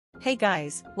Hey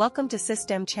guys, welcome to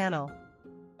Cisdem channel.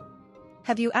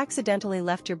 Have you accidentally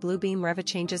left your Bluebeam Revu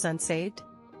changes unsaved?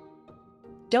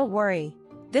 Don't worry.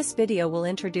 This video will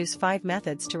introduce 5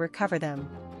 methods to recover them.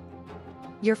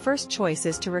 Your first choice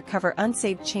is to recover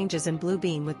unsaved changes in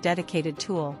Bluebeam with dedicated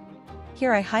tool.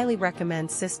 Here I highly recommend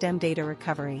Cisdem Data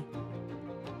Recovery.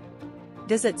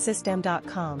 Visit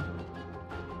cisdem.com.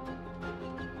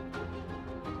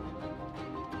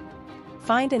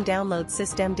 Find and download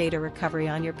Cisdem Data Recovery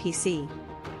on your PC.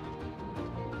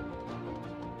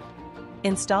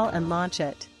 Install and launch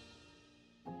it.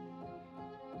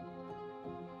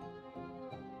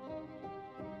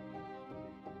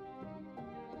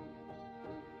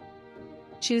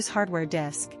 Choose Hardware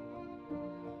Disk.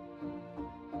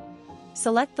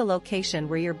 Select the location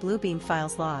where your Bluebeam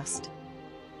files lost.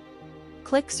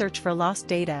 Click Search for Lost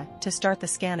Data to start the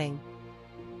scanning.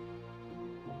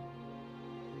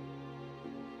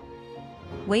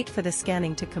 Wait for the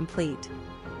scanning to complete.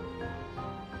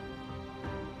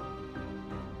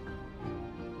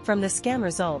 From the scan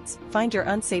results, find your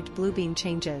unsaved Bluebeam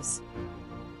changes.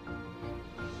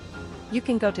 You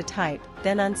can go to Type,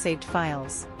 then Unsaved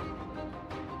Files.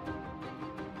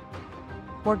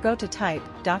 Or go to Type,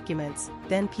 Documents,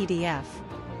 then PDF.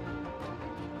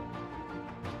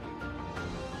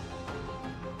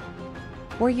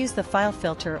 Or use the file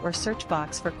filter or search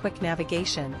box for quick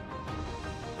navigation.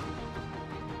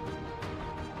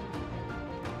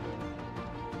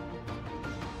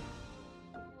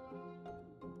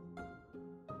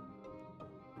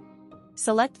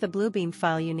 Select the Bluebeam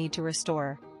file you need to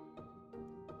restore.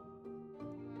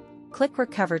 Click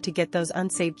Recover to get those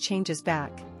unsaved changes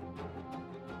back.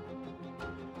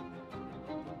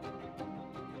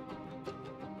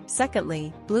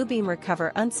 Secondly, Bluebeam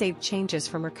Recover unsaved changes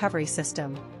from Recovery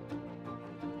System.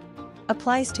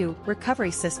 Applies to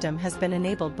Recovery System has been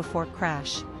enabled before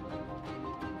crash.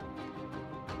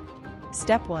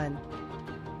 Step 1.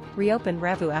 Reopen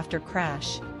Revu after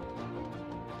crash.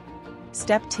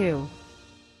 Step 2.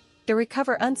 The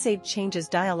Recover Unsaved Changes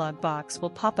dialog box will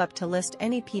pop up to list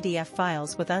any PDF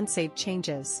files with unsaved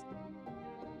changes.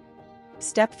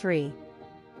 Step 3.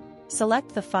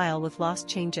 Select the file with lost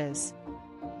changes.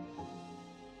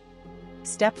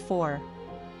 Step 4.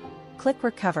 Click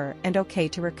Recover and OK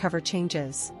to recover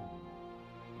changes.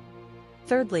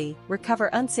 Thirdly, recover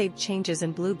unsaved changes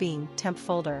in Bluebeam Temp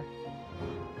folder.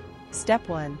 Step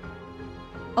 1.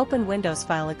 Open Windows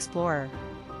File Explorer.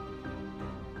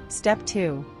 Step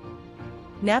 2.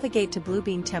 Navigate to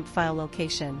Bluebeam Temp file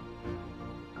location.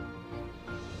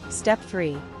 Step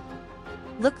 3.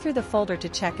 Look through the folder to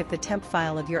check if the temp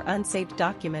file of your unsaved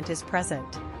document is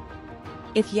present.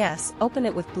 If yes, open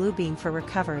it with Bluebeam for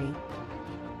recovery.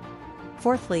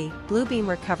 Fourthly, Bluebeam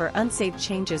Recover unsaved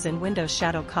changes in Windows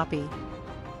Shadow Copy.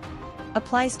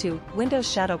 Applies to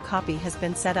Windows Shadow Copy has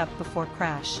been set up before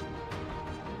crash.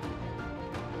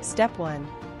 Step 1.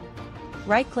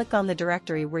 Right-click on the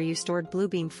directory where you stored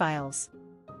Bluebeam files.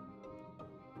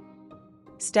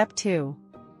 Step 2.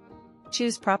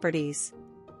 Choose Properties.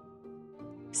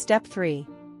 Step 3.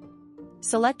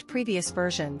 Select previous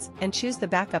versions and choose the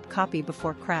backup copy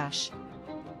before crash.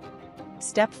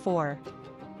 Step 4.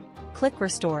 Click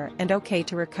Restore and OK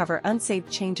to recover unsaved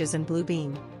changes in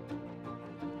Bluebeam.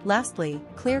 Lastly,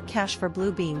 clear cache for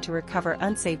Bluebeam to recover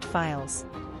unsaved files.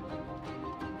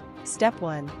 Step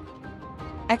 1.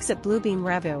 Exit Bluebeam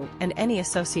Revu and any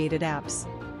associated apps.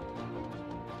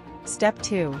 Step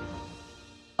 2.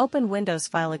 Open Windows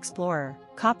File Explorer,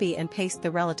 copy and paste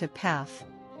the relative path.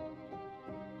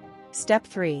 Step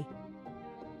 3.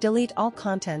 Delete all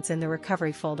contents in the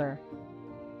recovery folder.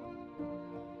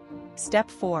 Step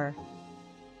 4.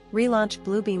 Relaunch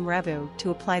Bluebeam Revu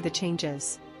to apply the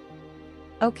changes.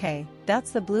 Okay, that's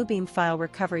the Bluebeam file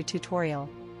recovery tutorial.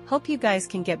 Hope you guys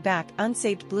can get back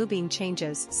unsaved Bluebeam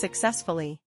changes successfully.